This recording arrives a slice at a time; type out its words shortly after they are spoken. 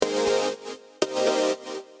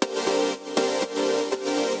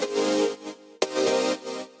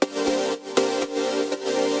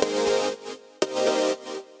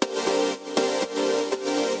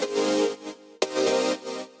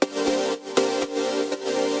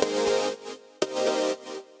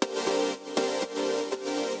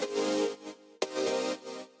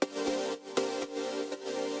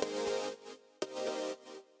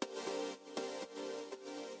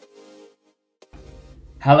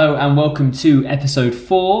Hello and welcome to episode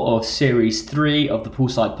 4 of series 3 of the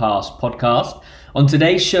Poolside Pass podcast. On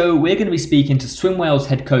today's show, we're going to be speaking to Swim Wales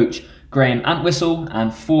head coach Graeme Antwhistle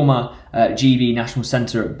and former GB National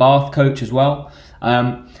Centre at Bath coach as well.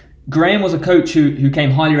 Graeme was a coach who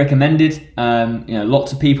came highly recommended.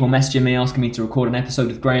 Lots of people messaging me asking me to record an episode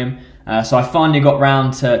with Graeme. So I finally got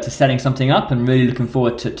round to setting something up and really looking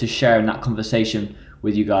forward to sharing that conversation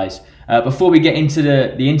with you guys. Before we get into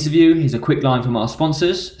the interview, here's a quick line from our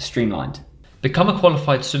sponsors, Streamlined. Become a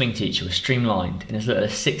qualified swimming teacher with Streamlined in as little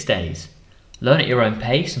as 6 days. Learn at your own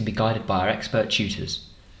pace and be guided by our expert tutors.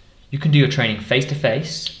 You can do your training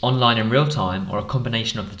face-to-face, online in real time, or a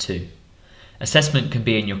combination of the two. Assessment can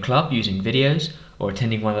be in your club using videos or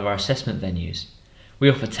attending one of our assessment venues. We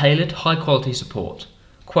offer tailored, high-quality support.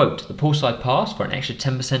 Quote the Poolside Pass for an extra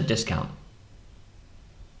 10% discount.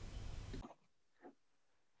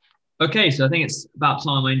 Okay, so I think it's about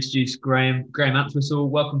time I introduce Graeme Antwhistle.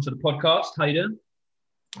 Welcome to the podcast. How you doing?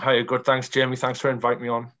 Hi, good. Thanks, Jamie. Thanks for inviting me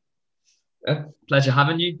on. Pleasure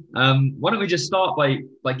having you. Why don't we just start by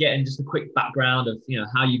getting just a quick background of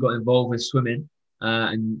how you got involved with swimming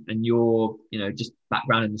and your just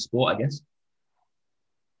background in the sport, I guess.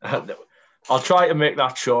 I'll try to make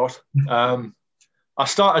that short. I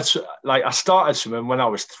started swimming when I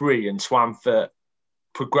was 3 and swam for.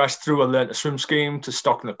 Progressed through a learn to swim scheme to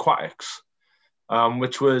Stockton Aquatics,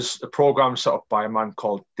 which was a program set up by a man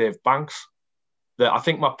called Dave Banks that I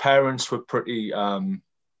think my parents were pretty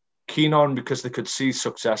keen on because they could see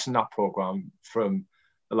success in that program from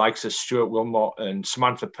the likes of Stuart Wilmot and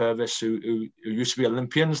Samantha Purvis, who used to be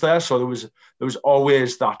Olympians there. So there was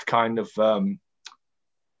always that kind of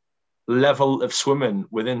level of swimming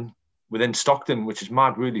within Stockton, which is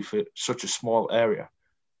mad really for such a small area.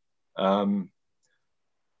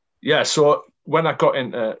 So when I got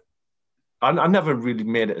into, I never really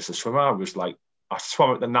made it as a swimmer. I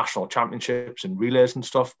swam at the national championships and relays and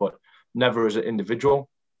stuff, but never as an individual.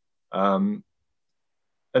 And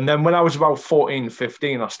then when I was about 14,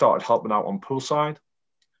 15, I started helping out on poolside.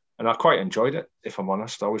 And I quite enjoyed it, if I'm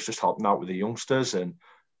honest. I was just helping out with the youngsters. And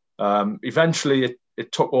eventually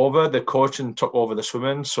it took over, the coaching took over the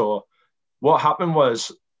swimming. So what happened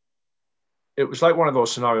was, it was like one of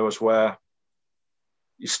those scenarios where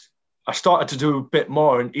I started to do a bit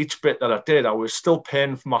more, and each bit that I did, I was still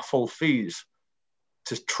paying for my full fees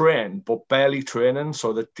to train, but barely training.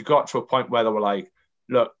 So that they got to a point where they were like,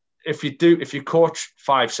 look, if you coach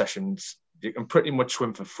 5 sessions, you can pretty much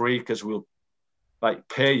swim for free because we'll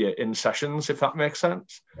pay you in sessions, if that makes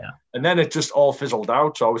sense. Yeah. And then it just all fizzled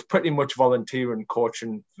out. So I was pretty much volunteering,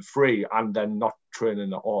 coaching for free and then not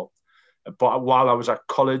training at all. But while I was at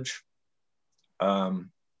college,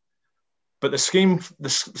 but the scheme, the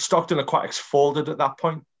Stockton Aquatics folded at that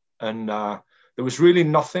point, and there was really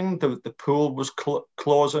nothing. The pool was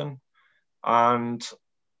closing, and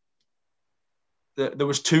there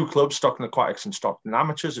was 2 clubs, Stockton Aquatics and Stockton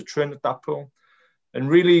Amateurs, that trained at that pool. And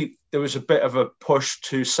really, there was a bit of a push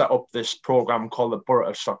to set up this program called the Borough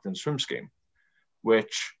of Stockton Swim Scheme,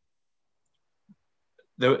 which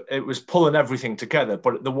it was pulling everything together,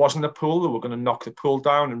 but there wasn't a pool. They were going to knock the pool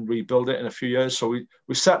down and rebuild it in a few years. So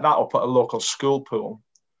we set that up at a local school pool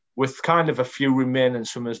with kind of a few remaining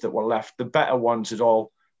swimmers that were left. The better ones had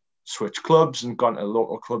all switched clubs and gone to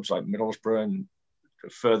local clubs like Middlesbrough and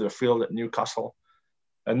further afield at Newcastle.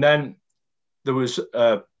 And then there was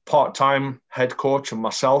a part-time head coach and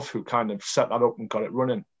myself who kind of set that up and got it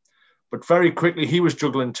running. But very quickly, he was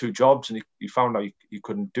juggling 2 jobs and he found out he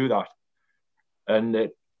couldn't do that. And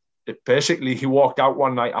it basically, he walked out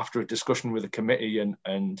one night after a discussion with the committee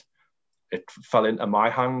and it fell into my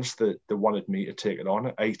hands that they wanted me to take it on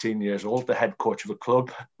at 18 years old, the head coach of a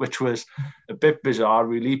club, which was a bit bizarre,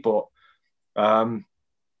 really. But I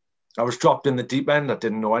was dropped in the deep end. I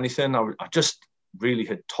didn't know anything. I just really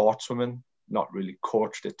had taught swimming, not really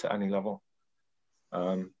coached it to any level.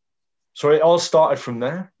 So it all started from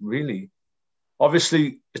there, really.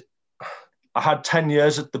 Obviously, I had 10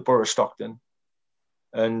 years at the Borough of Stockton.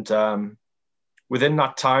 And within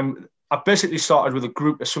that time, I basically started with a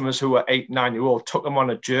group of swimmers who were 8, 9-year-old, took them on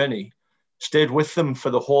a journey, stayed with them for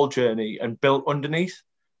the whole journey and built underneath.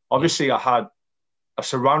 Obviously, I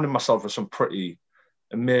surrounded myself with some pretty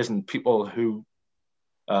amazing people who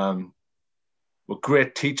were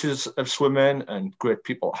great teachers of swimming and great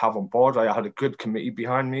people to have on board. I had a good committee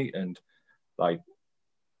behind me and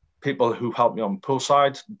people who helped me on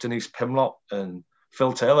poolside, Denise Pimlott and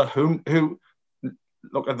Phil Taylor, who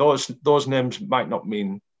look, at those names might not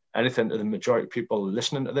mean anything to the majority of people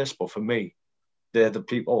listening to this, but for me, they're the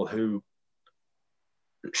people who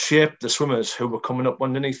shaped the swimmers who were coming up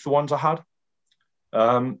underneath the ones I had.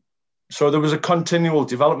 So there was a continual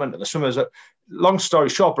development of the swimmers. Long story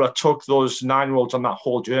short, but I took those 9-year-olds on that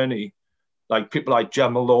whole journey, like people like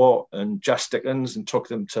Gemma Law and Jess Dickens, and took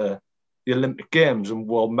them to the Olympic Games and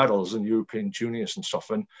world medals and European juniors and stuff.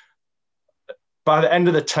 And by the end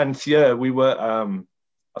of the 10th year, we were,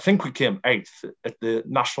 I think we came 8th at the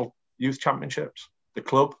National Youth Championships, the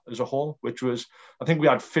club as a whole, which was, I think we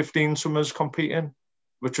had 15 swimmers competing,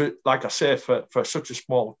 which was, like I say, for such a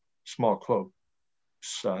small club,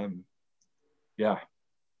 it's, yeah,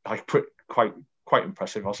 like quite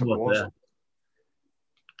impressive, I suppose.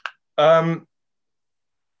 I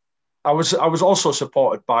was also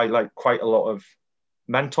supported by like quite a lot of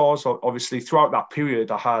mentors. Obviously, throughout that period,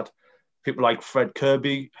 I had people like Fred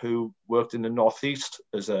Kirby, who worked in the Northeast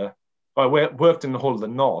worked in the whole of the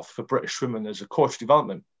North for British Swimming as a coach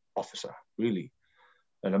development officer, really,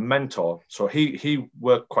 and a mentor. So he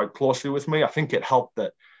worked quite closely with me. I think it helped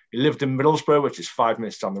that he lived in Middlesbrough, which is 5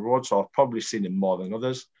 minutes down the road. So I've probably seen him more than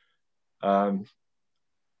others.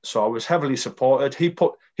 So I was heavily supported.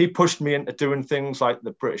 He pushed me into doing things like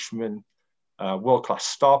the British Swimming World Class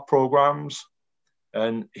Start programs,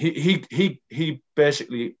 and he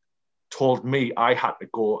basically told me I had to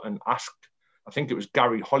go and ask. I think it was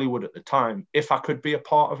Gary Hollywood at the time if I could be a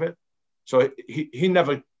part of it. So he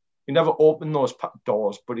never opened those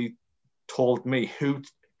doors, but he told me who,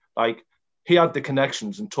 like, he had the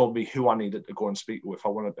connections and told me who I needed to go and speak to if I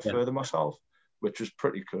wanted to further myself, which was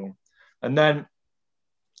pretty cool. And then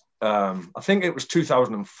I think it was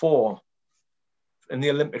 2004 in the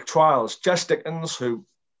Olympic trials, Jess Dickens, who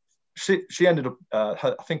she ended up,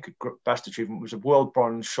 I think her best achievement was a world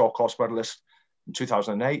bronze short course medalist in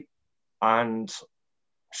 2008. And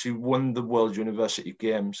she won the World University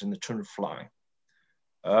Games in the 200 fly.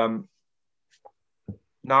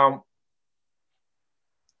 Now,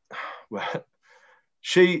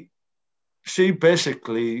 she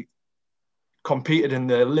basically competed in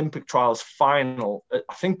the Olympic trials final.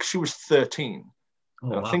 I think she was 13.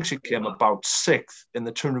 Oh, and I think she came about 6th in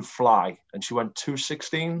the 200 fly, and she went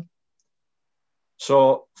 2:16.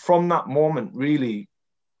 So from that moment, really,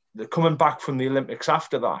 coming back from the Olympics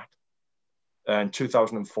after that, in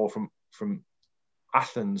 2004 from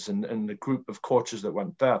Athens and the group of coaches that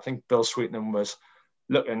went there, I think Bill Sweetenham was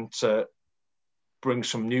looking to bring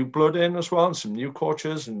some new blood in as well, and some new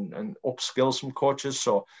coaches and upskill some coaches.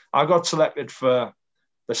 So I got selected for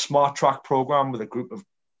the Smart Track program with a group of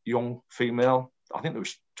young female, I think there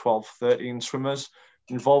was 12, 13 swimmers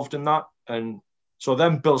involved in that. And so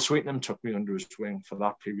then Bill Sweetenham took me under his wing for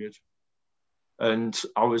that period. And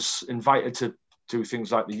I was invited to do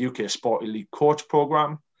things like the UK Sport Elite Coach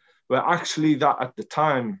program, where actually that at the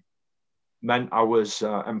time meant I was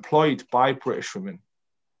employed by British Swimming.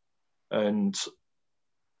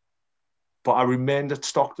 But I remained at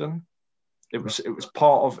Stockton. It was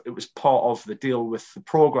part of the deal with the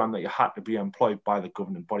program that you had to be employed by the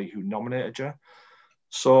governing body who nominated you.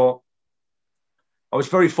 So I was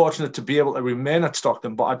very fortunate to be able to remain at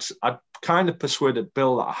Stockton, but I'd kind of persuaded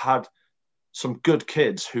Bill that I had some good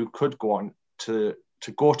kids who could go on to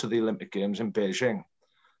go to the Olympic Games in Beijing.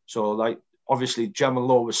 So, like, obviously Gemma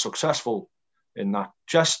Lowe was successful in that.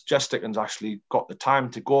 Jess Dickens actually got the time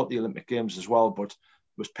to go at the Olympic Games as well, but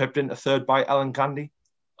was pipped into 3rd by Ellen Gandy.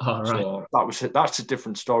 Oh, right. So that's a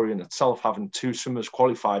different story in itself, having 2 swimmers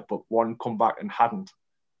qualified, but one come back and hadn't.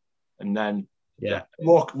 And then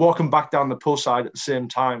walking back down the poolside at the same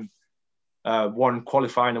time, one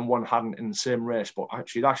qualifying and one hadn't in the same race, but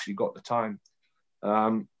she'd actually got the time.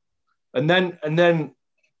 And then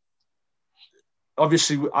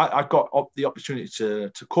obviously I got the opportunity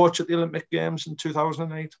to coach at the Olympic Games in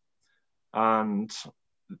 2008. And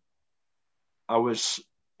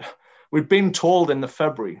we'd been told in the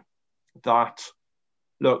February that,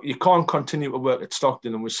 look, you can't continue to work at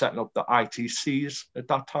Stockton, and we're setting up the ITCs at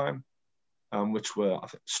that time, which were, I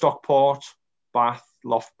think, Stockport, Bath,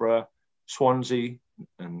 Loughborough, Swansea,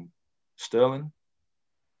 and Stirling.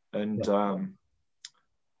 And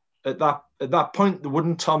at that point, they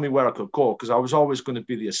wouldn't tell me where I could go because I was always going to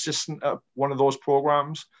be the assistant at one of those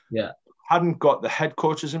programs. Yeah, hadn't got the head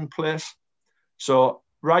coaches in place, so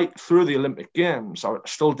right through the Olympic Games, I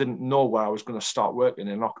still didn't know where I was going to start working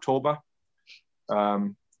in October.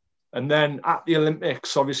 And then at the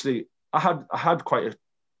Olympics, obviously, I had quite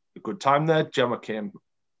a good time there. Gemma came,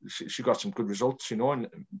 she got some good results, and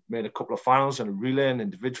made a couple of finals and a relay and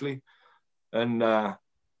individually. And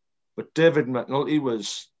but David McNulty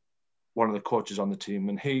was one of the coaches on the team,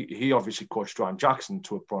 and he obviously coached Ryan Jackson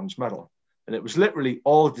to a bronze medal. And it was literally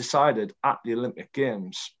all decided at the Olympic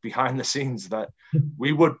Games behind the scenes that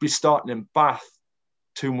we would be starting in Bath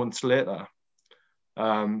 2 months later,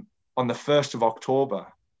 on the 1st of October.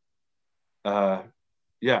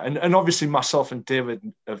 yeah, and obviously myself and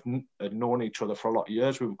David had known each other for a lot of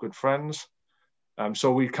years. We were good friends.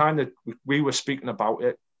 So we were speaking about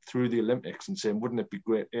it through the Olympics and saying, wouldn't it be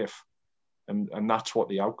great if, and that's what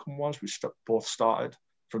the outcome was. We both started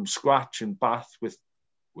from scratch in Bath with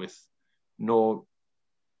no,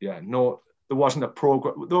 there wasn't a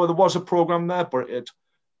program, though there was a program there, but it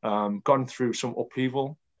had gone through some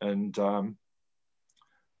upheaval, and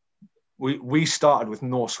we started with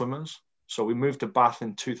no swimmers. So we moved to Bath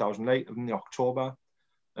in 2008 in the October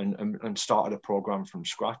and started a program from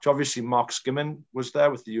scratch. Obviously, Mark Skimmon was there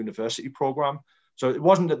with the university program. So it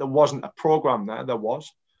wasn't that there wasn't a program there was.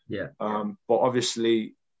 Yeah. But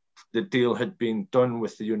obviously, the deal had been done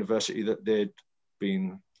with the university that they'd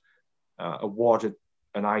been awarded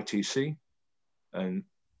an ITC. And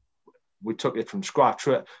we took it from scratch.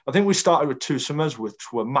 I think we started with 2 swimmers,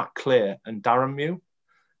 which were Matt Clare and Darren Mew.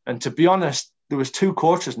 And to be honest, there was 2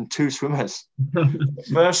 coaches and 2 swimmers the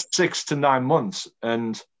first 6 to 9 months.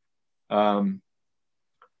 And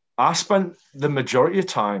I spent the majority of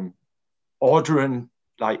time ordering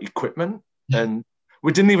like equipment, and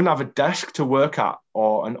we didn't even have a desk to work at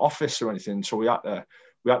or an office or anything. So we had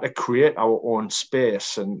to create our own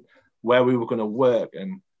space and where we were going to work.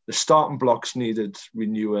 And the starting blocks needed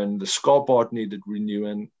renewing, the scoreboard needed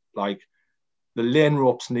renewing, like the lane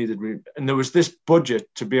ropes needed, and there was this budget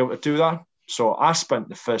to be able to do that. So I spent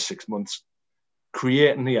the first 6 months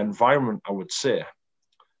creating the environment, I would say.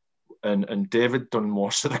 And David done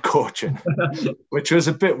most of the coaching, which was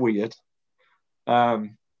a bit weird. So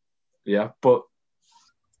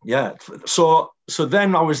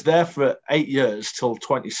then I was there for 8 years till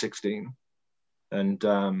 2016. And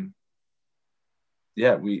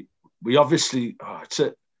we obviously,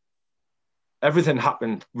 everything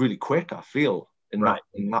happened really quick, I feel, in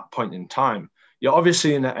that point in time. You're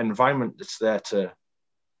obviously in an environment that's there to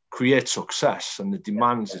create success, and the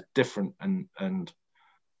demands are different,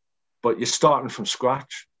 but you're starting from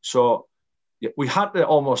scratch. So we had to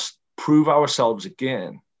almost prove ourselves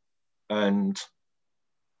again and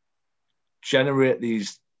generate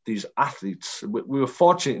these athletes. We were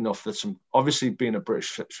fortunate enough that obviously being a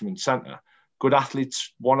British swimming centre, good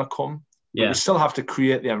athletes want to come. But we still have to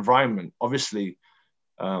create the environment. Obviously,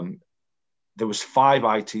 there was 5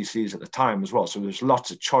 ITCs at the time as well, so there's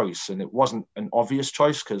lots of choice, and it wasn't an obvious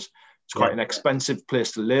choice because it's quite an expensive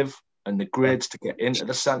place to live, and the grades to get into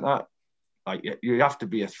the centre, like you have to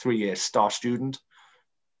be a 3-year star student,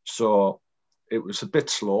 so it was a bit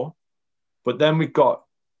slow. But then we got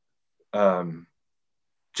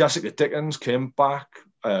Jessica Dickens came back,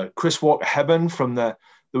 Chris Walker-Hebben there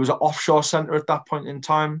was an offshore centre at that point in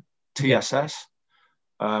time, TSS,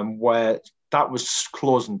 where that was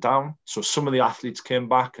closing down. So some of the athletes came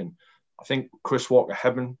back, and I think Chris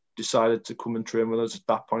Walker-Hebben decided to come and train with us at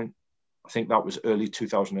that point. I think that was early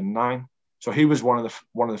 2009. So he was one of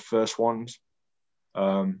the first ones.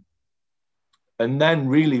 And then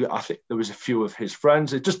really, I think there was a few of his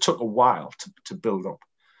friends. It just took a while to build up.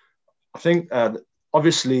 I think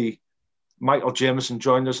obviously Michael Jameson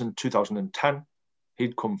joined us in 2010.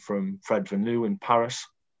 He'd come from Fred Vanloo in Paris.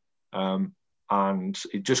 And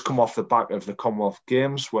he'd just come off the back of the Commonwealth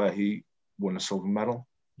Games where he won a silver medal.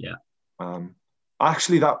 Yeah.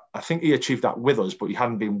 Actually, I think he achieved that with us, but he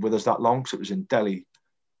hadn't been with us that long because it was in Delhi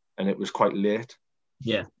and it was quite late.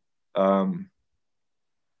 Yeah.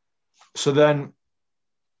 So then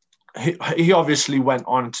he obviously went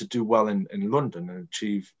on to do well in London and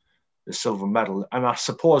achieve the silver medal. And I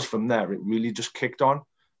suppose from there, it really just kicked on,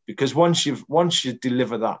 because once you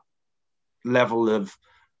deliver that level of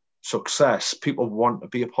success, people want to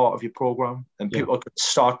be a part of your program, and people could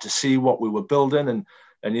start to see what we were building, and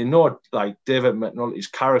like David McNulty's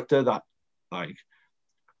character, that like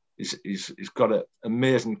he's got an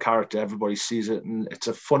amazing character. Everybody sees it, and it's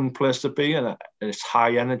a fun place to be, and it's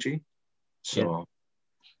high energy. So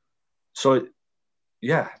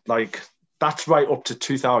like that's right up to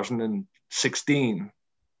 2016.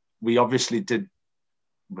 We obviously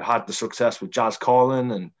had the success with Jazz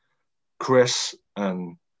Collin and Chris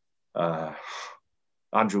and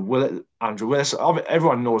Andrew Willis.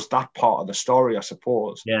 Everyone knows that part of the story, I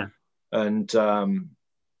suppose. Yeah. And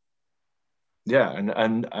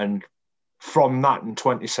and from that in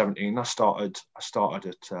 2017, I started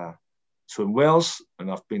at Swim Wales, and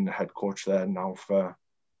I've been the head coach there now for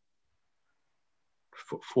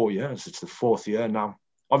 4 years. It's the 4th year now.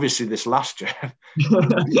 Obviously, this last year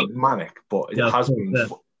manic, but it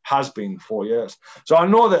has been 4 years. So I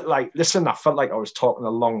know that, like, listen, I felt like I was talking a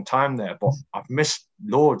long time there, but I've missed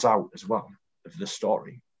loads out as well of the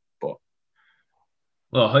story. But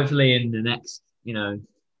well, hopefully in the next,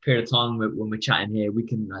 period of time when we're chatting here, we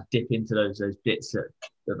can dip into those bits that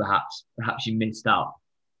perhaps you missed out.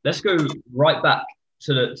 Let's go right back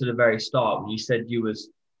to the very start when you said you was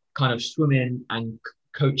kind of swimming and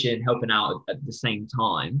coaching, helping out at the same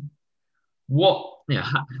time.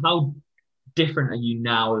 How different are you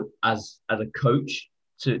now as a coach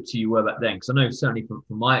to you were back then? Because I know certainly from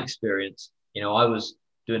my experience, I was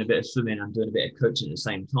doing a bit of swimming and doing a bit of coaching at the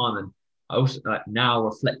same time, and I also now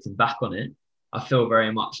reflecting back on it, I feel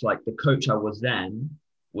very much like the coach I was then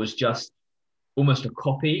was just almost a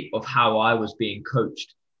copy of how I was being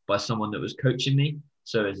coached by someone that was coaching me.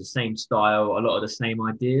 So it's the same style, a lot of the same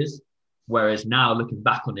ideas. Whereas now looking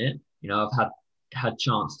back on it, I've had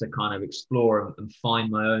chance to kind of explore and find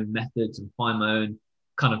my own methods and find my own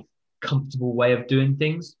kind of comfortable way of doing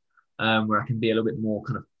things, where I can be a little bit more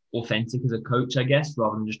kind of authentic as a coach, I guess,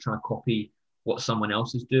 rather than just trying to copy what someone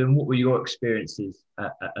else is doing. What were your experiences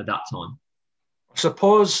at that time? I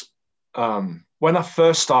suppose when I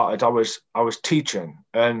first started, I was teaching,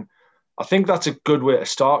 and I think that's a good way to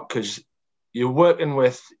start because you're working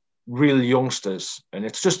with real youngsters, and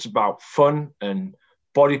it's just about fun and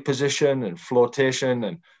body position and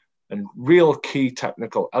flotation and real key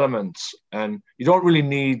technical elements. And you don't really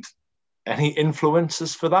need any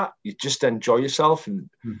influences for that. You just enjoy yourself, and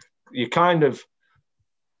you kind of.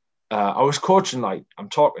 I was coaching, like, I'm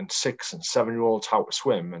talking 6 and 7-year-olds how to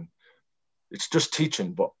swim, and it's just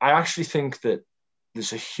teaching. But I actually think that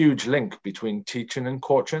there's a huge link between teaching and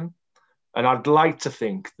coaching. And I'd like to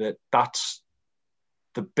think that that's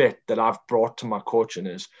the bit that I've brought to my coaching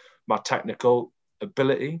is my technical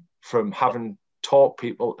ability from having taught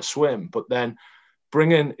people to swim, but then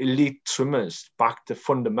bringing elite swimmers back to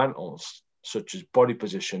fundamentals such as body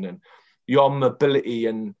position and your mobility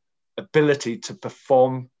and ability to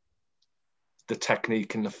perform the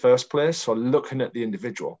technique in the first place. So looking at the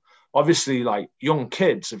individual, obviously, like, young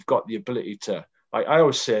kids have got the ability to, like I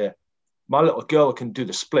always say, my little girl can do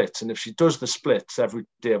the splits, and if she does the splits every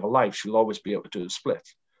day of her life, she'll always be able to do the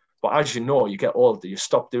splits. But as you know, you get older, you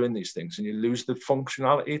stop doing these things and you lose the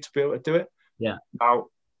functionality to be able to do it. Yeah. Now,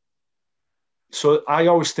 so I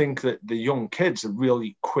always think that the young kids are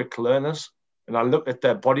really quick learners, and I look at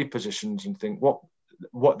their body positions and think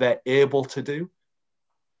what they're able to do.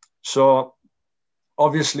 So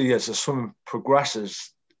obviously, as the swim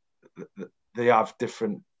progresses, they have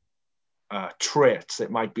different traits. It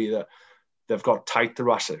might be that they've got tight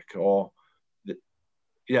thoracic, or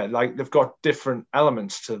like they've got different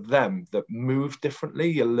elements to them that move differently.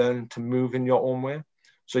 You learn to move in your own way.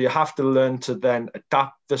 So you have to learn to then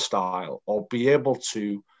adapt the style or be able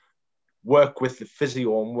to work with the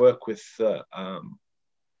physio and work with the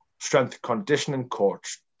strength and conditioning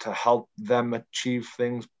coach to help them achieve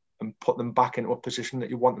things and put them back into a position that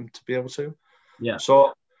you want them to be able to. Yeah.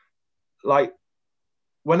 So, like,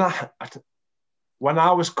 when I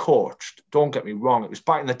was coached, don't get me wrong, it was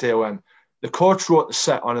back in the day when the coach wrote the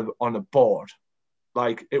set on a board,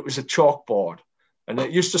 like it was a chalkboard, and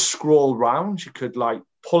it used to scroll round. You could, like,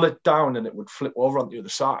 pull it down and it would flip over on the other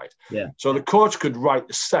side. Yeah. So the coach could write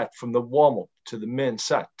the set from the warm up to the main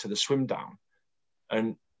set to the swim down,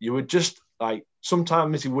 and you would just, like,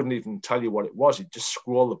 sometimes he wouldn't even tell you what it was. He'd just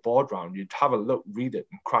scroll the board round. You'd have a look, read it,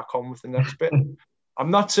 and crack on with the next bit. I'm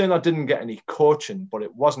not saying I didn't get any coaching, but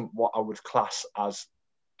it wasn't what I would class as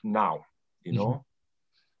now, you know?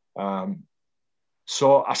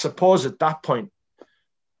 So I suppose at that point,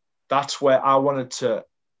 that's where I wanted to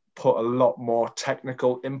put a lot more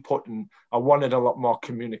technical input, and I wanted a lot more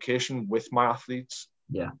communication with my athletes.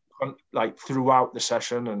 Yeah. Like throughout the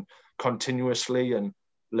session and continuously, and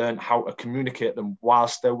learn how to communicate them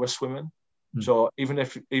whilst they were swimming. So even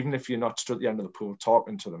if you're not stood at the end of the pool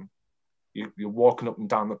talking to them, you're walking up and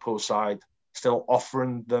down the pool side, still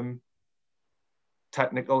offering them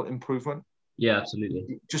technical improvement. Yeah,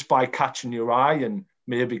 absolutely. Just by catching your eye and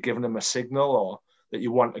maybe giving them a signal, or that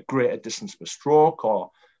you want a greater distance per stroke,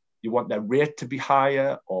 or you want their rate to be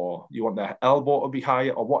higher, or you want their elbow to be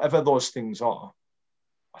higher, or whatever those things are.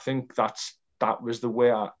 I think that was the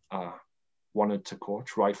way I wanted to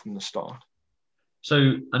coach right from the start.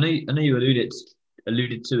 So I know you alluded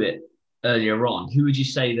to it earlier on. Who would you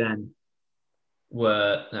say then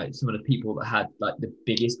were some of the people that had, like, the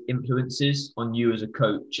biggest influences on you as a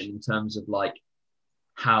coach, and in terms of, like,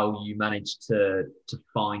 how you managed to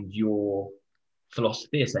find your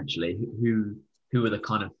philosophy, essentially? Who were the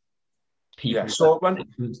kind of people that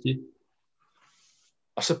influenced you?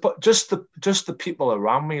 I suppose just the people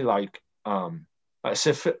around me, like I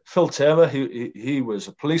said, Phil Taylor, he was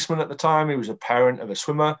a policeman at the time. He was a parent of a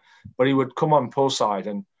swimmer, but he would come on poolside,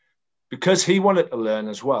 and because he wanted to learn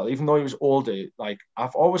as well, even though he was older, like,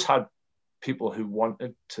 I've always had people who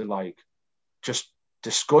wanted to like just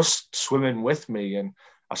discuss swimming with me. And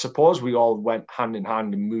I suppose we all went hand in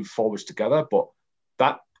hand and moved forwards together, but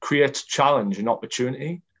that creates challenge and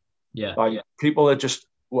opportunity. Yeah. Like people are just,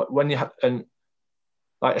 when you have, and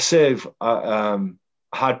like I say, I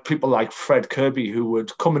had people like Fred Kirby who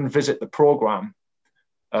would come and visit the program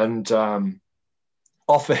and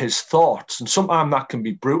offer his thoughts. And sometimes that can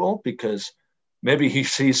be brutal because maybe he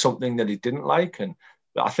sees something that he didn't like. And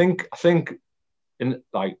I think in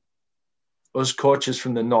like us coaches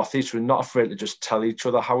from the Northeast, we're not afraid to just tell each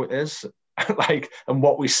other how it is, like, and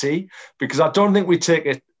what we see, because I don't think we take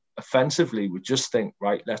it offensively. We just think,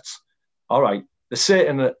 right, all right, they say it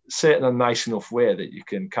in a nice enough way that you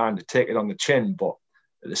can kind of take it on the chin, but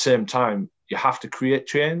at the same time, you have to create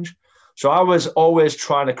change. So I was always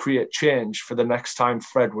trying to create change for the next time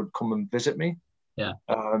Fred would come and visit me,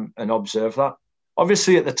 and observe that.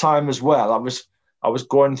 Obviously, at the time as well, I was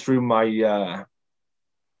going through my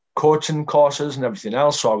coaching courses and everything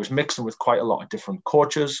else, so I was mixing with quite a lot of different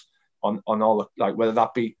coaches on all the, like, whether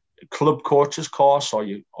that be a club coaches course or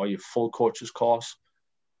your full coaches course,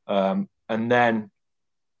 and then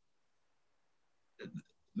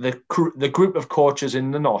the group of coaches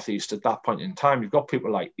in the Northeast at that point in time, you've got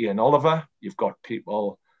people like Ian Oliver, you've got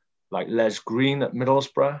people like Les Green at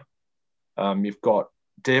Middlesbrough, you've got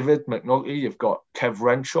David McNulty, you've got Kev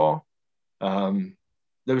Renshaw.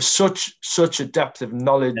 There was such a depth of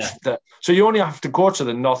knowledge that, so you only have to go to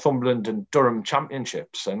the Northumberland and Durham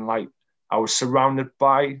championships, and like I was surrounded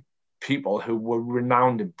by people who were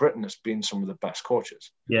renowned in Britain as being some of the best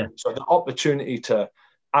coaches. Yeah. So the opportunity to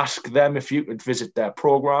ask them if you could visit their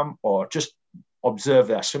program or just observe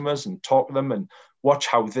their swimmers and talk to them and watch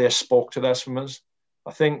how they spoke to their swimmers.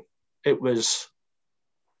 I think it was,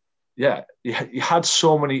 you had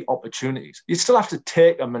so many opportunities. You still have to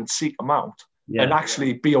take them and seek them out and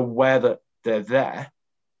actually be aware that they're there.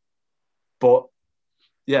 But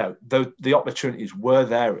the opportunities were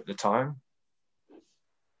there at the time.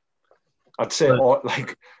 I'd say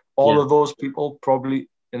all of those people probably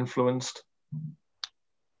influenced.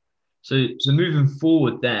 So moving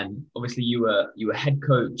forward, then obviously you were head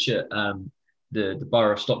coach at the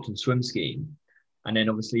Borough of Stockton swim scheme, and then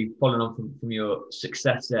obviously following on from your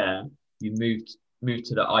success there, you moved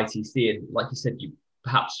to the ITC, and like you said, you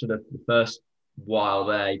perhaps for the first while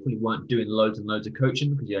there, you probably weren't doing loads and loads of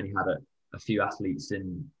coaching because you only had a few athletes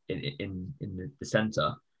in the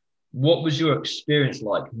centre. What was your experience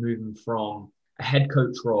like moving from a head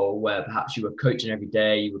coach role where perhaps you were coaching every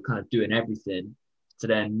day, you were kind of doing everything, to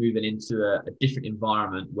then moving into a different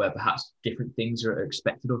environment where perhaps different things are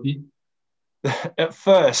expected of you? At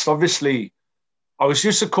first, obviously, I was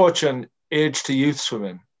used to coaching age to youth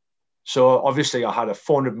swimming. So obviously I had a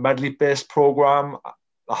 400 medley based program.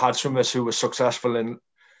 I had swimmers who were successful in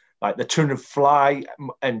like the 200 fly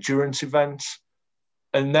endurance events.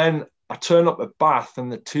 And then I turn up at Bath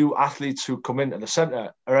and the two athletes who come into the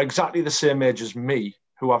centre are exactly the same age as me,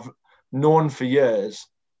 who I've known for years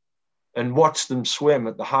and watched them swim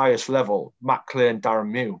at the highest level, Matt Clay and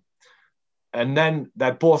Darren Mew. And then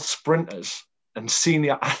they're both sprinters and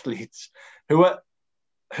senior athletes who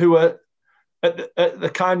are at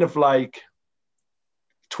the kind of like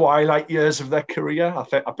twilight years of their career. I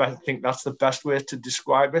think that's the best way to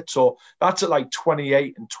describe it. So that's at like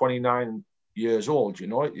 28 and 29 years old, you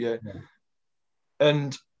know? Yeah.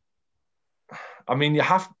 And I mean,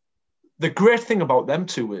 the great thing about them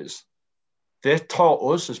two is they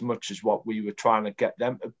taught us as much as what we were trying to get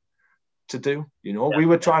them to do. You know, we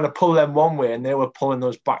were trying to pull them one way and they were pulling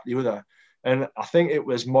us back the other. And I think it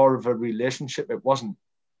was more of a relationship. It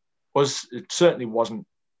certainly wasn't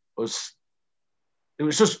us. It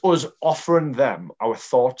was just us offering them our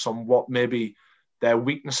thoughts on what maybe their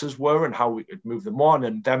weaknesses were and how we could move them on,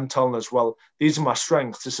 and them telling us, well, these are my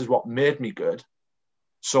strengths. This is what made me good.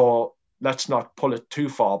 So let's not pull it too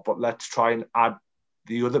far, but let's try and add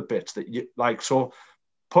the other bits that you like. So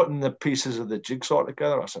putting the pieces of the jigsaw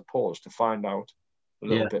together, I suppose, to find out a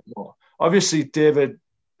little bit more. Obviously, David,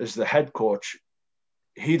 as the head coach,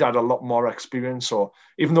 he'd had a lot more experience. So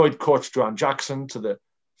even though he'd coached Joanne Jackson to the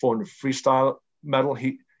 400 freestyle medal,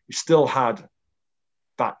 he still had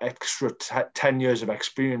that extra 10 years of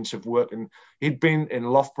experience of working. He'd been in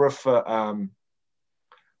Loughborough for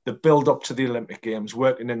the build up to the Olympic Games,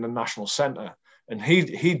 working in the National Centre. And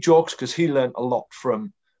he jokes because he learned a lot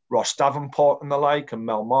from Ross Davenport and the like, and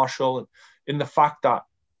Mel Marshall, and in the fact that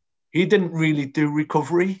he didn't really do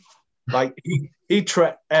recovery. Like he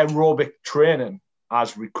aerobic training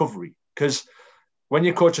as recovery, because when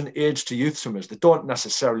you're coaching age to youth swimmers, they don't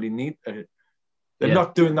necessarily need they're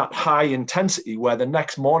not doing that high intensity where the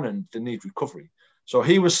next morning they need recovery. So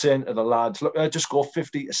he was saying to the lads, look, just go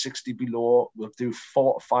 50 to 60 below. We'll do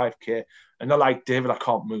 4 to 5K. And they're like, David, I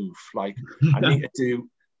can't move. Like, I need to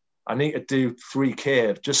do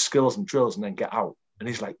 3K, just skills and drills, and then get out. And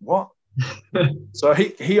he's like, what? So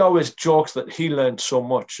he always jokes that he learned so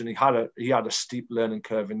much, and he had a steep learning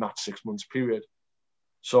curve in that 6 months period.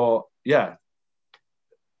 So yeah,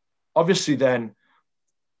 obviously then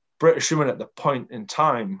British Swimming at the point in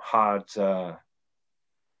time had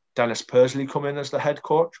Dennis Pursley come in as the head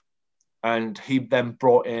coach, and he then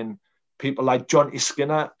brought in people like Jonty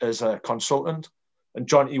Skinner as a consultant, and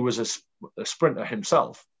Jonty was a sprinter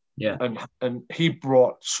himself. Yeah, and he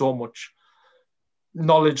brought so much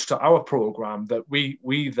knowledge to our program that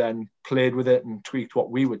we then played with it and tweaked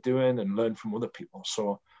what we were doing and learned from other people.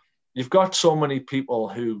 So you've got so many people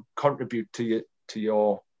who contribute to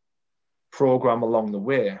your program along the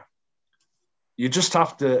way. You just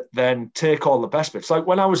have to then take all the best bits. Like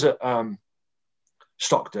when I was at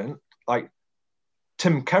Stockton, like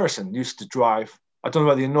Tim Kerrison used to drive. I don't know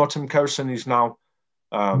whether you know Tim Kerrison. He's now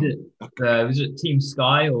was it Team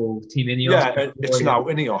Sky or Team Ineos? Yeah, it's now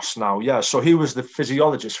Ineos now. Yeah, so he was the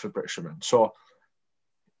physiologist for British Swimming. So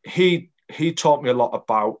he taught me a lot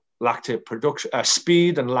about lactate production,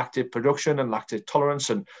 speed and lactate production and lactate tolerance,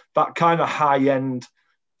 and that kind of high end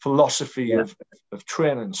philosophy of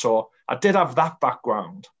training. So I did have that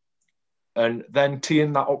background, and then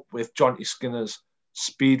teeing that up with Jonty Skinner's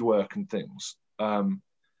speed work and things.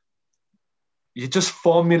 You just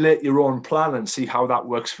formulate your own plan and see how that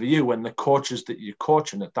works for you and the coaches that you're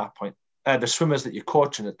coaching at that point, the swimmers that you're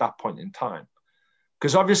coaching at that point in time.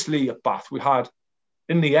 Because obviously at Bath,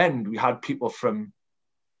 in the end, we had people from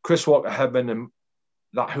Chris Walker-Hebben and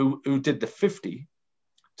that who did the 50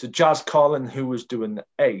 to Jazz Carlin, who was doing the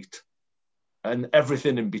 8 and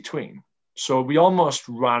everything in between. So we almost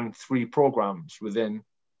ran 3 programs within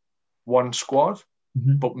one squad,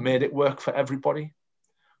 but made it work for everybody.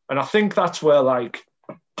 And I think that's where, like,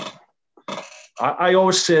 I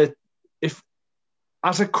always say, if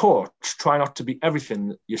as a coach, try not to be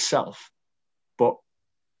everything yourself, but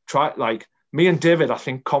try, like, me and David, I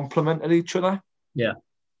think, complemented each other. Yeah.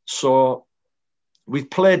 So we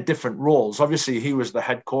played different roles. Obviously, he was the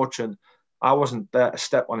head coach, and I wasn't there to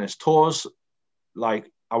step on his toes.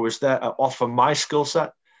 Like, I was there to offer my skill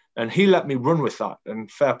set, and he let me run with that.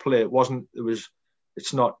 And fair play,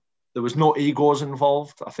 there was no egos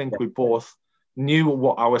involved. I think we both knew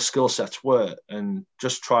what our skill sets were and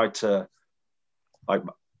just tried to, like,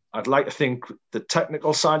 I'd like to think the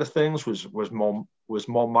technical side of things was more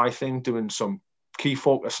my thing, doing some key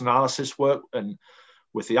focus analysis work and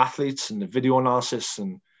with the athletes and the video analysis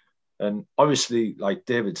and obviously, like,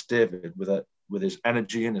 David's David with his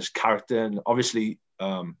energy and his character, and obviously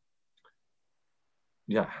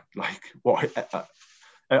like what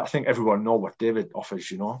I think everyone know what David offers,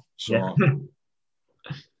 you know. So, yeah.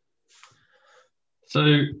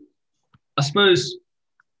 So, I suppose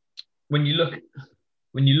when you look at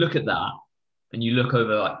that and you look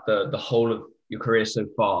over like the whole of your career so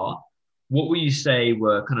far, what would you say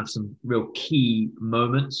were kind of some real key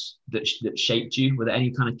moments that shaped you? Were there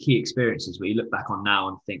any kind of key experiences where you look back on now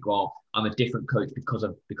and think, well, I'm a different coach because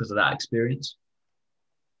of that experience?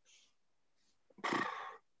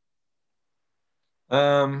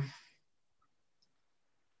 I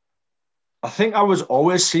think I was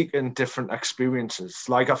always seeking different experiences.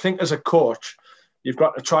 Like, I think as a coach, you've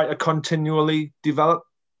got to try to continually develop.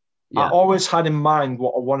 Yeah. I always had in mind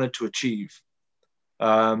what I wanted to achieve.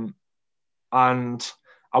 And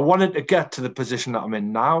I wanted to get to the position that I'm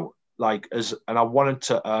in now, and I wanted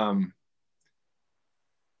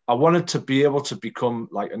to be able to become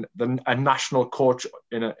like a national coach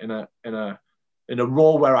in a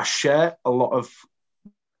role where I share a lot of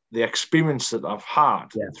the experience that I've had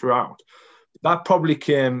throughout. That probably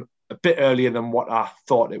came a bit earlier than what I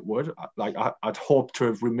thought it would. Like, I'd hoped to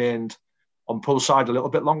have remained on poolside a little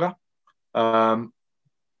bit longer. But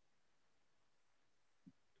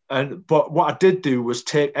what I did do was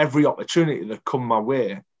take every opportunity that come my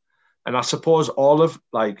way. And I suppose all of,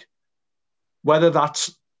 like, whether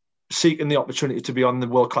that's seeking the opportunity to be on the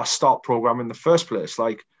World Class Start program in the first place,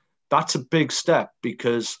 like, that's a big step,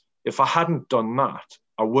 because if I hadn't done that,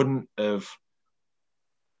 I wouldn't have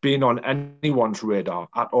been on anyone's radar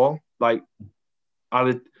at all. Like,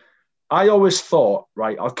 I always thought,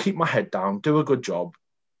 right, I'll keep my head down, do a good job.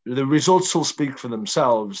 The results will speak for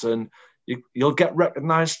themselves, and you'll get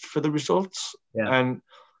recognised for the results. Yeah. And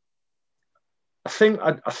I think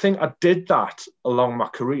I did that along my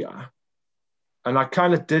career, and I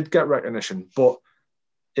kind of did get recognition, but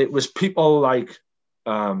it was people like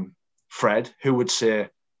Fred who would say,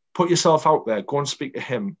 put yourself out there, go and speak to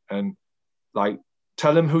him, and, like,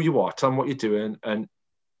 tell him who you are, tell him what you're doing, and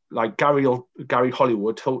like Gary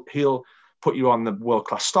Hollywood, he'll put you on the world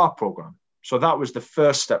class start program. So that was the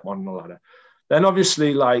first step on the ladder. Then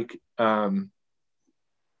obviously, like,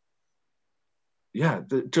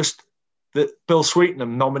 just the Bill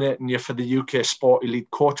Sweetenham nominating you for the UK Sport Elite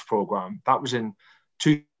Coach Program. That was in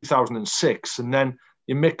 2006. And then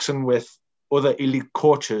you're mixing with other elite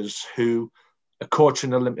coaches who are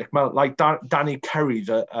coaching Olympic medal, like Danny Kerry,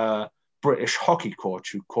 the British hockey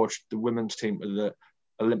coach who coached the women's team to the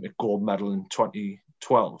Olympic gold medal in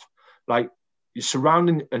 2012. Like, you're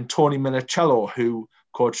surrounding, and Tony Minicello, who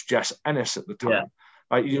coached Jess Ennis at the time. Yeah.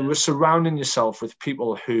 Like, you were surrounding yourself with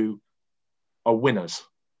people who are winners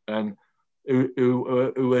and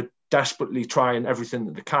who are desperately trying everything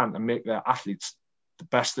that they can to make their athletes the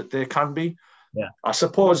best that they can be. Yeah. I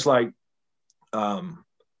suppose, like, I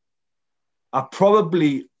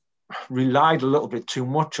probably relied a little bit too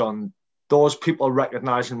much on those people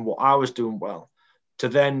recognizing what I was doing well to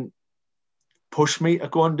then push me to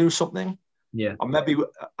go and do something. Yeah.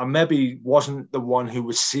 I maybe wasn't the one who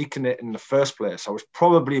was seeking it in the first place. I was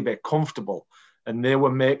probably a bit comfortable, and they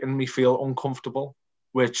were making me feel uncomfortable,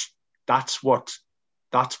 which that's what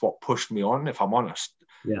pushed me on, if I'm honest.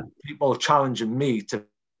 Yeah. People challenging me to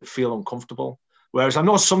feel uncomfortable. Whereas I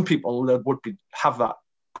know some people that would have that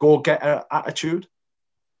go-getter attitude.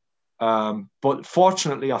 But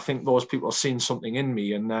fortunately, I think those people seen something in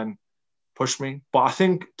me and then pushed me. But I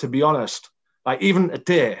think, to be honest, like, even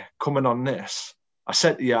today, coming on this, I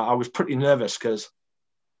said to you, I was pretty nervous because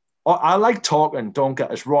I like talking, don't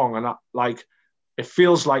get us wrong. And it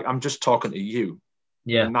feels like I'm just talking to you.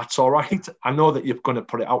 Yeah. And that's all right. I know that you're going to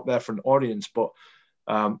put it out there for an audience, but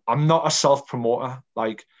I'm not a self-promoter.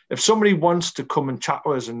 Like, if somebody wants to come and chat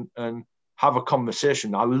with us and have a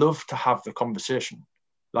conversation, I love to have the conversation.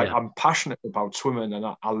 Like, yeah. I'm passionate about swimming and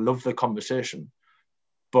I love the conversation.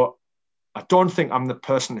 But I don't think I'm the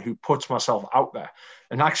person who puts myself out there.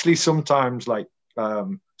 And actually, sometimes, like,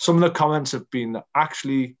 some of the comments have been that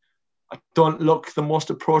actually I don't look the most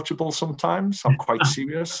approachable sometimes. I'm quite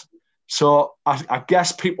serious. So I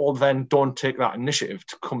guess people then don't take that initiative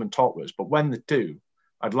to come and talk with us. But when they do,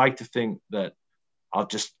 I'd like to think that I'll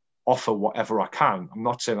just offer whatever I can. I'm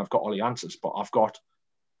not saying I've got all the answers, but I've got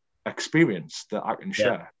experience that I can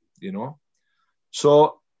share, you know?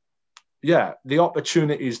 So, yeah, the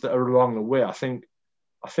opportunities that are along the way, I think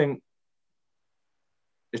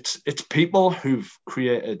it's people who've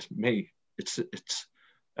created me. It's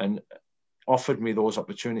and offered me those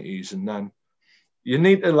opportunities. And then you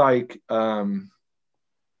need to, like, I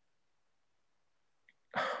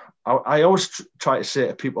always try to say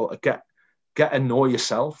to people, get to know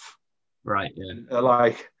yourself. Right. Yeah. And,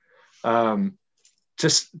 like,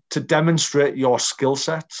 just to demonstrate your skill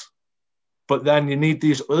sets. But then you need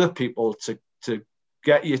these other people to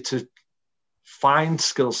get you to find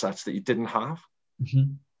skill sets that you didn't have.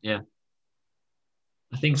 Mm-hmm. Yeah.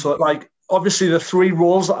 I think so. Like, obviously, the three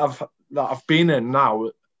roles that I've been in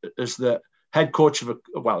now is the head coach of a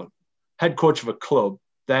club,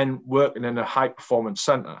 then working in a high performance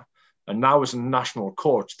center, and now as a national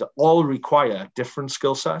coach, that all require different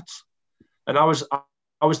skill sets. And I was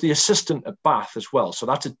the assistant at Bath as well, so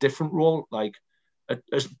that's a different role. Like,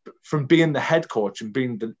 as from being the head coach and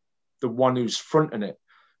being the one who's fronting it,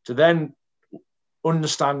 to then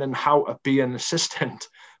understanding how to be an assistant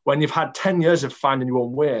when you've had 10 years of finding your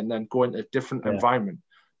own way and then go into a different environment,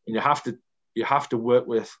 and you have to work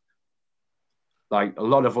with, like, a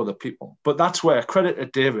lot of other people. But that's where credit to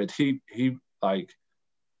David. He like,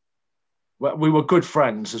 we were good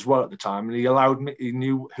friends as well at the time, and he allowed me. He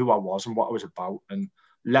knew who I was and what I was about, and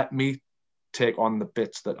let me take on the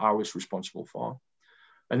bits that I was responsible for.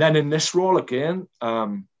 And then in this role again,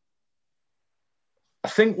 I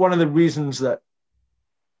think one of the reasons that,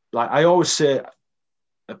 like, I always say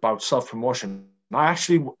about self-promotion, I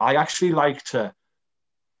actually like to.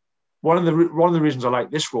 One of the reasons I like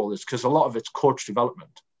this role is because a lot of it's coach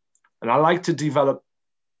development, and I like to develop,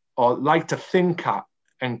 or like to think at,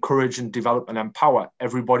 encourage and develop and empower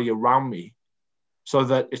everybody around me, so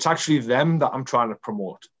that it's actually them that I'm trying to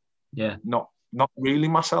promote. Yeah. Not really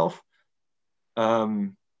myself.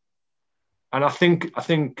 And I think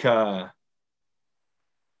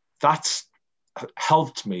that's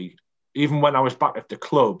helped me even when I was back at the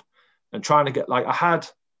club and trying to get, like, I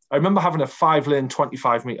remember having a 5-lane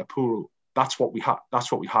 25-meter pool. That's what we had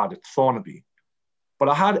at Thornaby. But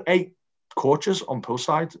I had 8 coaches on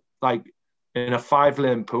poolside, like, in a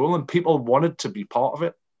 5-lane pool, and people wanted to be part of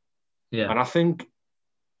it. Yeah. And I think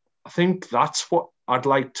that's what I'd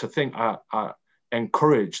like to think. I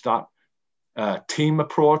encourage that team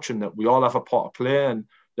approach, and that we all have a part to play, and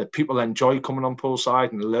that people enjoy coming on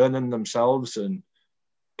poolside and learning themselves and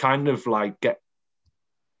kind of like get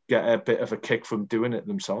a bit of a kick from doing it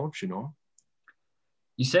themselves, you know.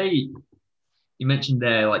 You mentioned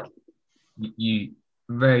there, like you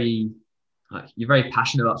very you're very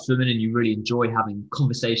passionate about swimming and you really enjoy having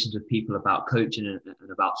conversations with people about coaching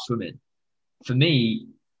and about swimming. For me,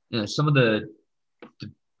 some of the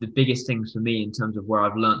biggest things for me in terms of where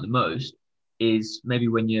I've learned the most is maybe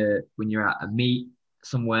when you're at a meet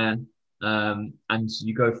somewhere, and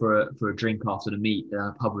you go for a drink after the meet in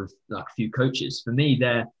a pub with like a few coaches. For me,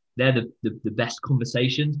 they're the best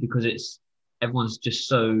conversations because everyone's just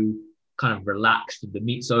so kind of relaxed. The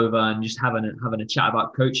meet's over and just having a chat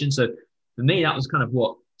about coaching. So for me, that was kind of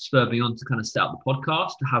what spurred me on to kind of set up the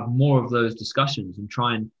podcast, to have more of those discussions and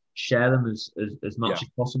try and share them as much as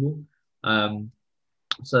possible.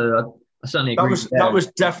 So I certainly agree. That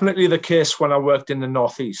was definitely the case when I worked in the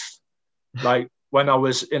Northeast. Like when I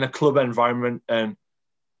was in a club environment and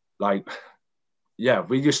like, yeah,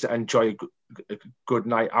 we used to enjoy a good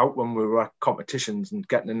night out when we were at competitions and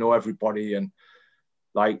getting to know everybody. And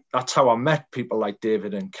like, that's how I met people like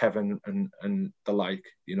David and Kevin and the like,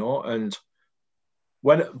 you know. And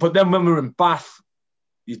but then when we were in Bath,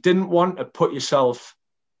 you didn't want to put yourself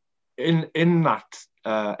in that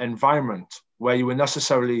environment where you were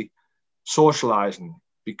necessarily socializing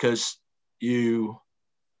because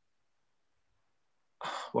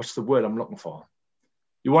what's the word I'm looking for?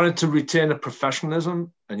 You wanted to retain a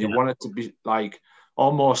professionalism and you wanted to be like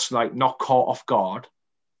almost like not caught off guard.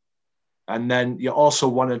 And then you also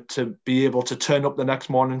wanted to be able to turn up the next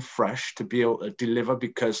morning fresh, to be able to deliver,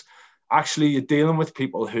 because actually you're dealing with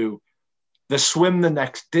people who the swim the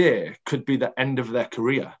next day could be the end of their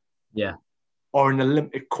career. Yeah. Or an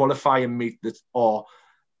Olympic qualifying meet or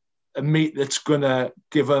a meet that's going to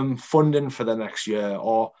give them funding for the next year.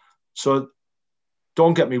 Or so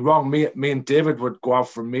don't get me wrong, me and David would go out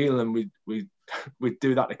for a meal and we'd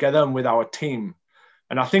do that together and with our team.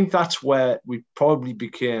 And I think that's where we probably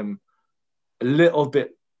became a little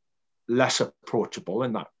bit less approachable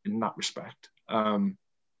in that respect. And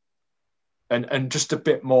just a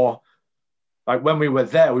bit more like when we were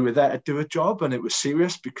there to do a job, and it was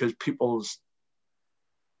serious because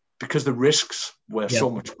the risks were so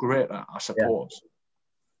much greater, I suppose. Yeah.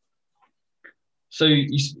 So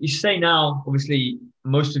you say now, obviously,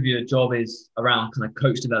 most of your job is around kind of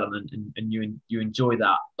coach development, and you enjoy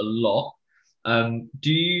that a lot.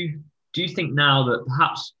 Do you think now that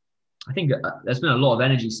perhaps, I think there's been a lot of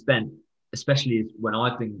energy spent, especially when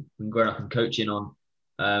I've been growing up and coaching, on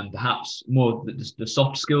perhaps more the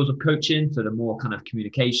soft skills of coaching, so the more kind of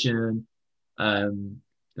communication, the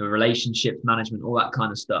relationship management, all that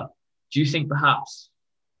kind of stuff. Do you think perhaps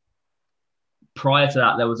prior to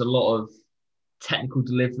that there was a lot of technical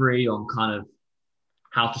delivery on kind of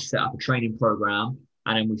how to set up a training program,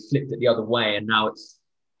 and then we flipped it the other way, and now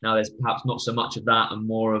there's perhaps not so much of that and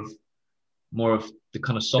more of the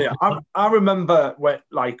kind of soft? Yeah, I remember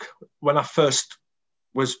when I first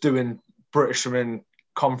was doing British Swimming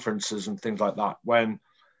conferences and things like that, when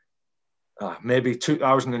maybe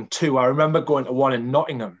 2002, I remember going to one in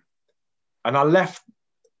Nottingham, and I left,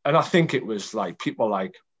 and I think it was like people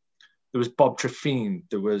like, there was Bob Trefine,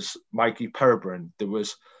 there was Mikey Peregrine, there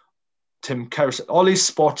was Tim Kerrison, all these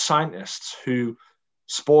sports scientists who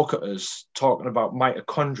spoke at us talking about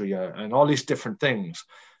mitochondria and all these different things.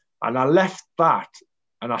 And I left that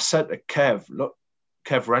and I said to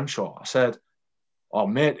Kev Renshaw, I said, oh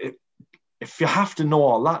mate, if you have to know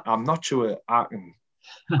all that, I'm not sure I can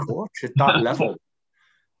coach at that level.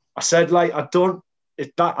 I said,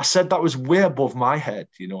 I said that was way above my head,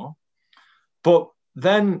 you know. But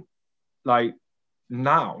then, like,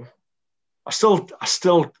 now, I still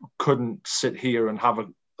couldn't sit here and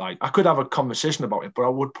I could have a conversation about it, but I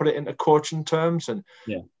would put it into coaching terms and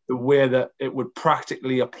the way that it would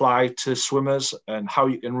practically apply to swimmers and how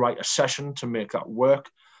you can write a session to make that work.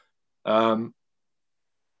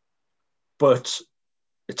 But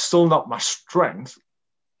it's still not my strength,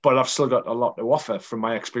 but I've still got a lot to offer from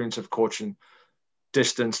my experience of coaching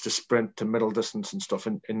distance to sprint to middle distance and stuff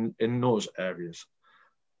in those areas.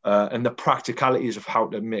 And the practicalities of how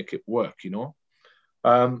to make it work, you know.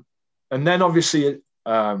 And then obviously,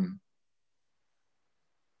 my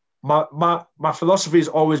philosophy has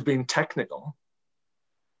always been technical.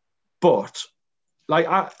 But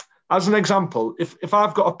as an example, if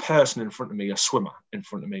I've got a person in front of me, a swimmer in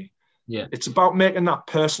front of me, it's about making that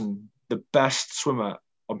person the best swimmer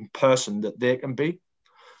and person that they can be.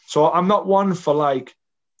 So I'm not one for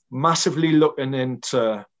massively looking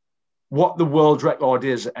into what the world record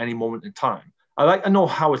is at any moment in time. I like to know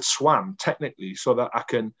how it's swam technically so that I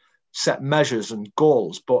can set measures and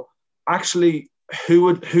goals, but actually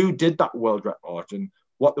who did that world record and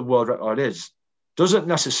what the world record is doesn't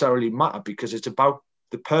necessarily matter, because it's about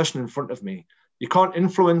the person in front of me. You can't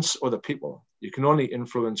influence other people. You can only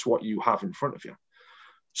influence what you have in front of you.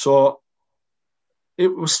 So it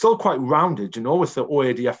was still quite rounded, with the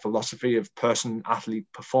OADF philosophy of person, athlete,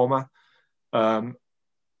 performer,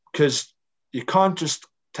 because you can't just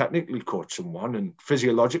technically coach someone and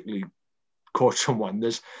physiologically coach someone.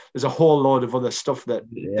 There's a whole load of other stuff that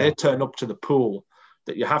they turn up to the pool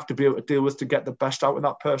that you have to be able to deal with to get the best out of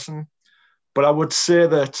that person. But I would say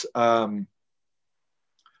that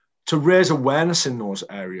to raise awareness in those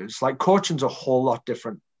areas, like coaching's a whole lot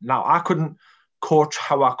different now. I couldn't coach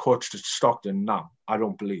how I coached at Stockton now, I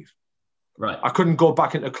don't believe. Right. I couldn't go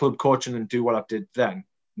back into club coaching and do what I did then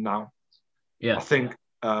now. Yeah. I think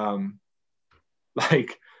how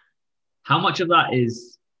much of that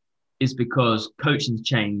is because coaching's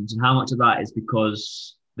changed, and how much of that is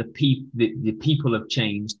because the people have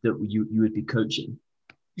changed that you would be coaching?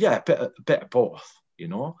 Yeah, a bit of both,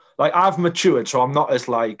 Like, I've matured, so I'm not as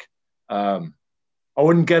I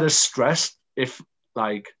wouldn't get as stressed if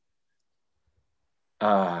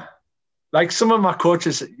some of my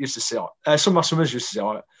coaches used to say, some of my swimmers used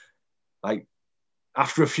to say,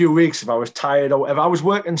 after a few weeks, if I was tired or whatever, I was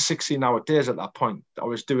working 16-hour days at that point. I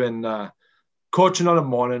was doing coaching on a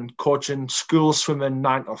morning, coaching school swimming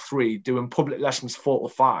 9 to 3, doing public lessons 4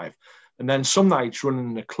 to 5, and then some nights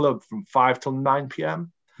running the club from 5 till 9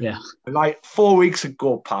 p.m. Yeah. And 4 weeks would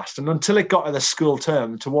go past, and until it got to the school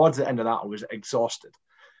term, towards the end of that, I was exhausted.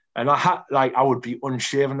 And I would be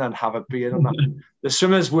unshaven and have a beard on that. The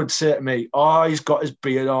swimmers would say to me, "Oh, he's got his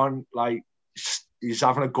beard on, he's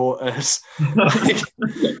having a go at us."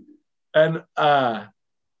 And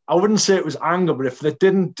I wouldn't say it was anger, but if they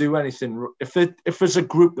didn't do anything, if there's a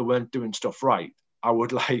group that weren't doing stuff right, I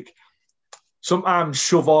would sometimes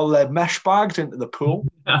shove all their mesh bags into the pool.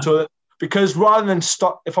 So because rather than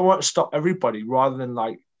stop, if I want to stop everybody, rather than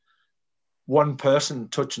one person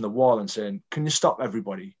touching the wall and saying, "Can you stop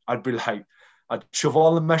everybody?" I'd be I'd shove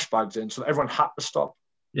all the mesh bags in so that everyone had to stop.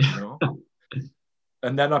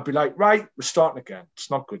 And then I'd be right, we're starting again. It's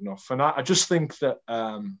not good enough. And I just think that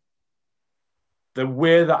the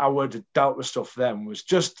way that I would have dealt with stuff then was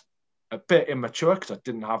just a bit immature, because I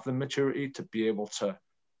didn't have the maturity to be able to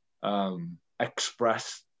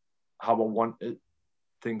express how I wanted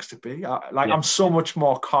things to be. I'm so much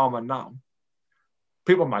more calmer now.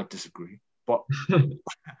 People might disagree, but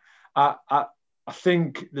I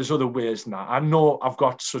think there's other ways now. I know I've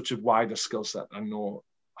got such a wider skill set. I know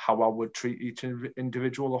how I would treat each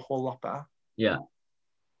individual a whole lot better. Yeah.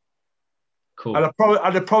 Cool.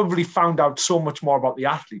 I'd have probably found out so much more about the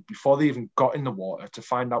athlete before they even got in the water to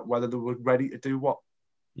find out whether they were ready to do what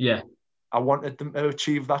I wanted them to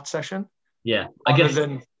achieve that session. Yeah. Rather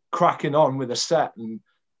than cracking on with a set and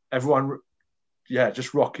everyone,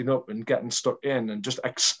 just rocking up and getting stuck in and just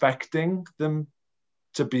expecting them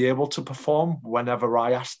to be able to perform whenever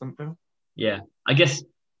I ask them to. Yeah. I guess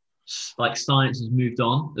science has moved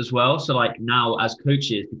on as well. So now as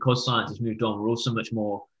coaches, because science has moved on, we're also much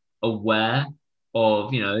more aware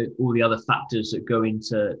of, all the other factors that go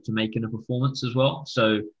into making a performance as well.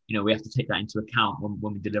 So, we have to take that into account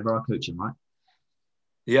when we deliver our coaching, right?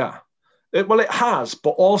 Yeah. It has,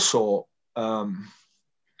 but also a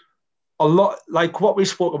lot like what we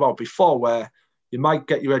spoke about before, where you might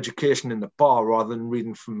get your education in the bar rather than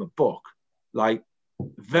reading from a book.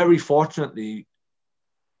 Very fortunately,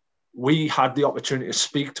 we had the opportunity to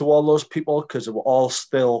speak to all those people because they were all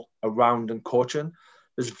still around and coaching.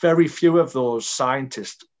 There's very few of those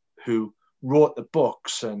scientists who wrote the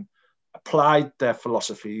books and applied their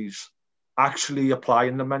philosophies actually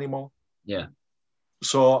applying them anymore. Yeah.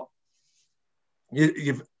 So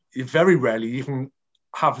you very rarely even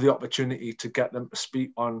have the opportunity to get them to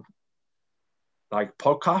speak on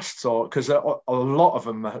podcasts, or because a lot of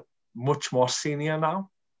them are much more senior now.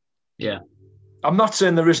 Yeah. I'm not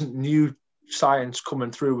saying there isn't new science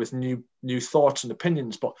coming through with new thoughts and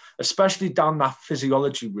opinions, but especially down that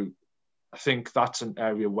physiology route, I think that's an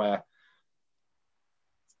area where,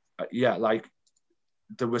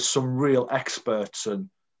 there was some real experts, and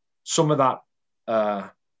some of that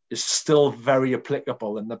is still very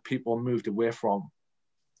applicable and that people moved away from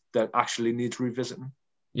that actually needs revisiting.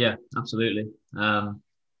 Yeah, absolutely. And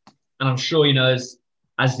I'm sure, as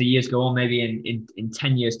the years go on, maybe in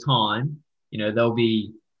 10 years' time, there'll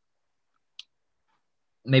be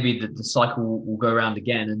maybe the cycle will go around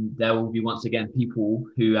again, and there will be once again people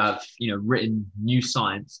who have written new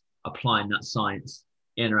science, applying that science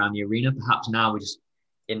in and around the arena. Perhaps now we're just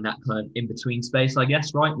in that kind of in between space, I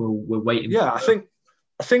guess, right? We're waiting. Yeah, I think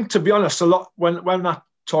I think, to be honest, a lot when I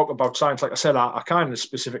talk about science, like I said, I kind of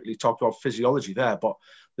specifically talked about physiology there, but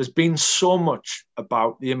there's been so much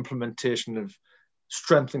about the implementation of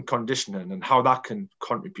strength and conditioning and how that can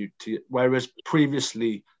contribute to it. Whereas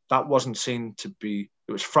previously that wasn't seen to be,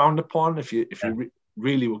 it was frowned upon if you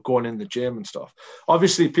really were going in the gym and stuff.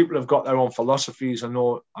 Obviously, people have got their own philosophies. I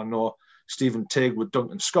know Stephen Tigg with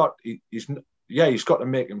Duncan Scott. He's got to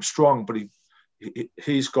make him strong, but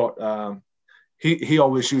he's got. He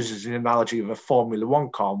always uses the analogy of a Formula One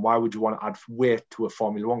car. And why would you want to add weight to a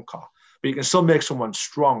Formula One car? But you can still make someone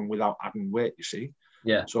strong without adding weight, you see.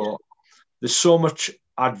 Yeah. So there's so much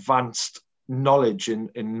advanced knowledge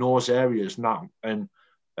in those areas now, and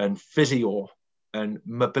physio and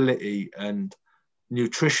mobility and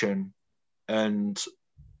nutrition and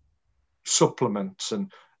supplements.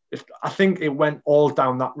 And I think it went all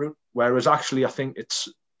down that route, whereas actually I think it's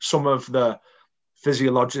some of the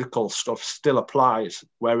physiological stuff still applies,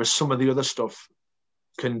 whereas some of the other stuff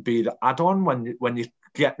can be the add-on when you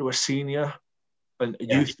get to a senior and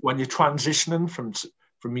youth, when you're transitioning from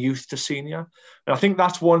youth to senior. And I think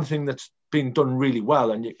that's one thing that's been done really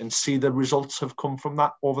well, and you can see the results have come from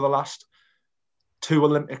that over the last 2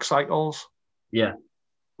 Olympic cycles. Yeah.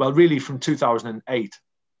 Well, really from 2008,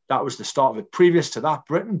 that was the start of it. Previous to that,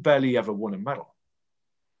 Britain barely ever won a medal,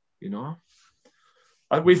 you know.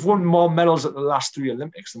 We've won more medals at the last 3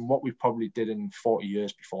 Olympics than what we probably did in 40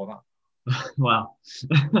 years before that. Wow.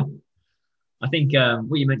 I think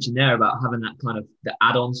what you mentioned there about having that kind of the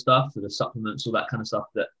add-on stuff, or the supplements, all that kind of stuff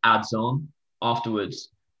that adds on afterwards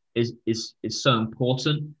is so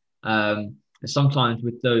important. And sometimes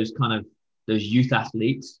with those youth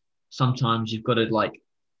athletes, sometimes you've got to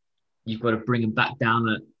bring them back down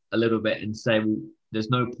a little bit and say, well, there's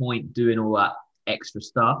no point doing all that extra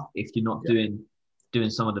stuff if you're not doing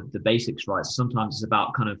some of the basics right. So sometimes it's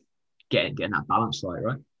about kind of getting that balance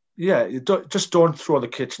right? Yeah, don't throw the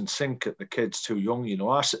kitchen sink at the kids too young. You know,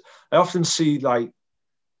 I often see like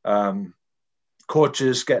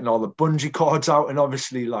coaches getting all the bungee cords out and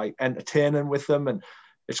obviously like entertaining with them, and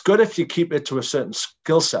it's good if you keep it to a certain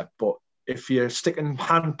skill set. But if you're sticking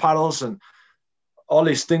hand paddles and all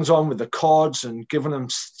these things on with the cords and giving them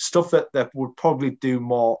stuff that would probably do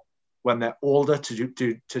more when they're older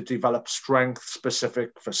to develop strength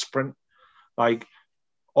specific for sprint, like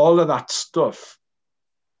all of that stuff,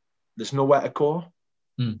 there's nowhere to go.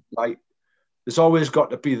 Like there's always got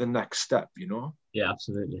to be the next step, you know? Yeah,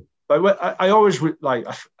 absolutely. But I always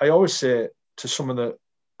say to some of the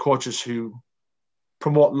coaches who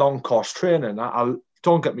promote long course training, I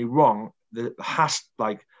don't get me wrong, it's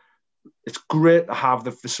great to have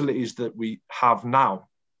the facilities that we have now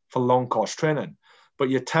for long course training, but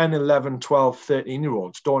your 10, 11, 12,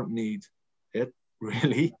 13-year-olds don't need it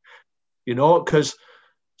really, you know, because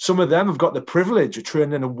some of them have got the privilege of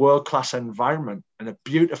training in a world-class environment and a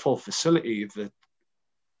beautiful facility that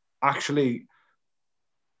actually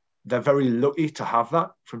they're very lucky to have that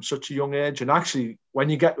from such a young age. And actually, when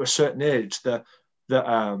you get to a certain age, the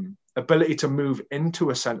ability to move into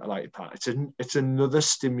a centre like that, it's another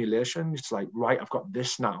stimulation. It's like, right, I've got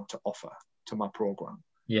this now to offer to my program.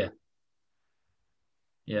 Yeah.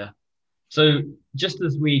 So just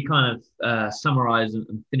as we kind of summarize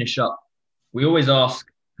and finish up, we always ask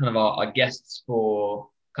kind of our guests for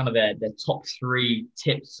kind of their top 3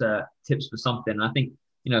 tips for something. And I think,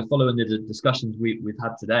 you know, following the discussions we've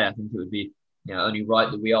had today, I think it would be, you know, only right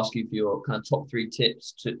that we ask you for your kind of top 3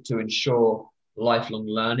 tips to ensure lifelong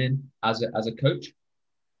learning as a coach.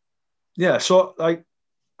 Yeah, so like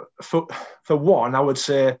for one, I would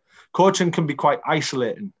say coaching can be quite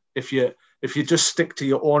isolating if you just stick to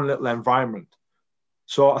your own little environment.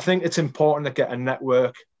 So I think it's important to get a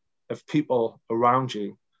network of people around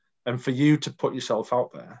you and for you to put yourself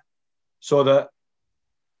out there so that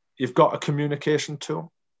you've got a communication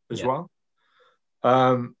tool as well.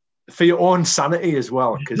 For your own sanity as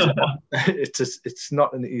well, because it's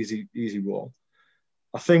not an easy role.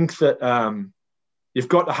 I think that you've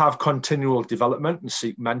got to have continual development and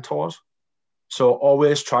seek mentors. So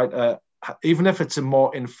always try to, even if it's a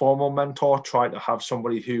more informal mentor, try to have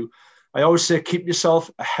somebody who, I always say, keep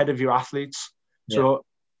yourself ahead of your athletes. Yeah. So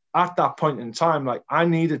at that point in time, like I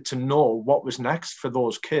needed to know what was next for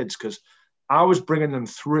those kids because I was bringing them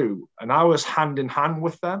through and I was hand in hand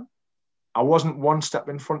with them. I wasn't one step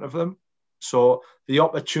in front of them. So the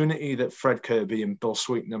opportunity that Fred Kirby and Bill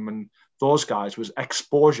Sweetenham and those guys was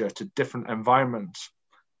exposure to different environments.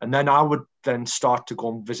 And then I would then start to go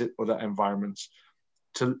and visit other environments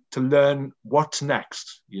to learn what's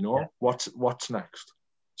next, you know, what's next.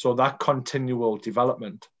 So that continual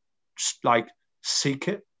development, just like seek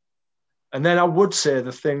it. And then I would say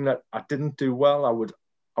the thing that I didn't do well,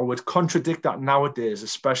 I would contradict that nowadays,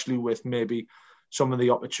 especially with maybe some of the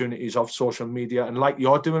opportunities of social media and like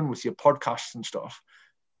you're doing with your podcasts and stuff.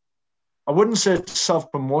 I wouldn't say it's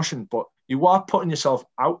self-promotion, but you are putting yourself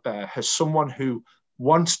out there as someone who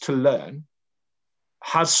wants to learn,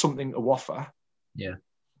 has something to offer,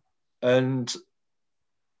 and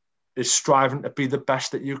is striving to be the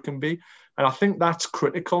best that you can be. And I think that's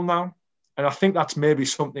critical now. And I think that's maybe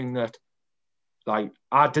something that like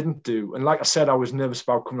I didn't do. And like I said, I was nervous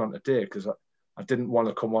about coming on today because I didn't want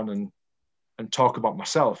to come on and talk about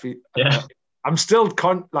myself. I'm still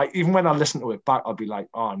like, even when I listen to it back, I'll be like,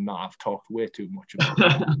 oh no, I've talked way too much about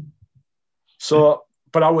it. So,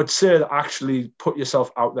 but I would say that actually put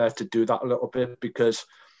yourself out there to do that a little bit, because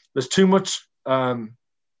there's too much. I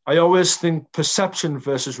always think perception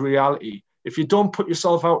versus reality. If you don't put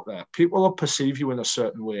yourself out there, people will perceive you in a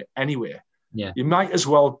certain way anyway. Yeah. You might as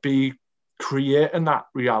well be creating that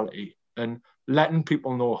reality and letting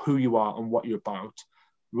people know who you are and what you're about,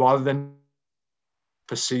 rather than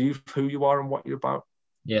perceive who you are and what you're about.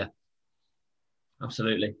 Yeah,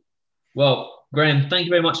 absolutely. Well, Graeme, thank you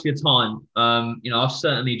very much for your time. I've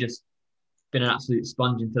certainly just been an absolute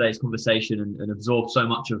sponge in today's conversation and absorbed so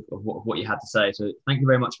much of what you had to say. So thank you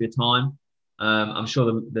very much for your time. I'm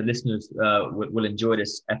sure the listeners will enjoy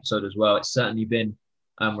this episode as well. It's certainly been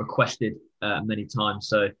requested many times.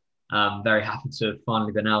 So I'm very happy to have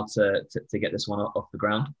finally been able to get this one off the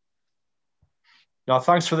ground. No,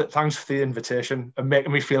 thanks for the invitation and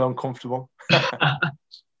making me feel uncomfortable. I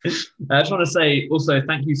just want to say also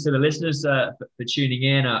thank you to the listeners for tuning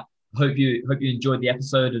in. I hope you enjoyed the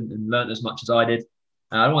episode and learned as much as I did.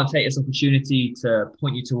 I want to take this opportunity to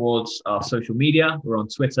point you towards our social media. We're on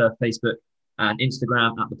Twitter, Facebook, and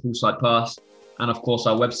Instagram at The Poolside Pass. And of course,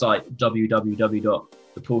 our website,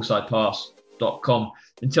 www.thepoolsidepass.com.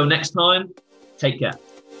 Until next time, take care.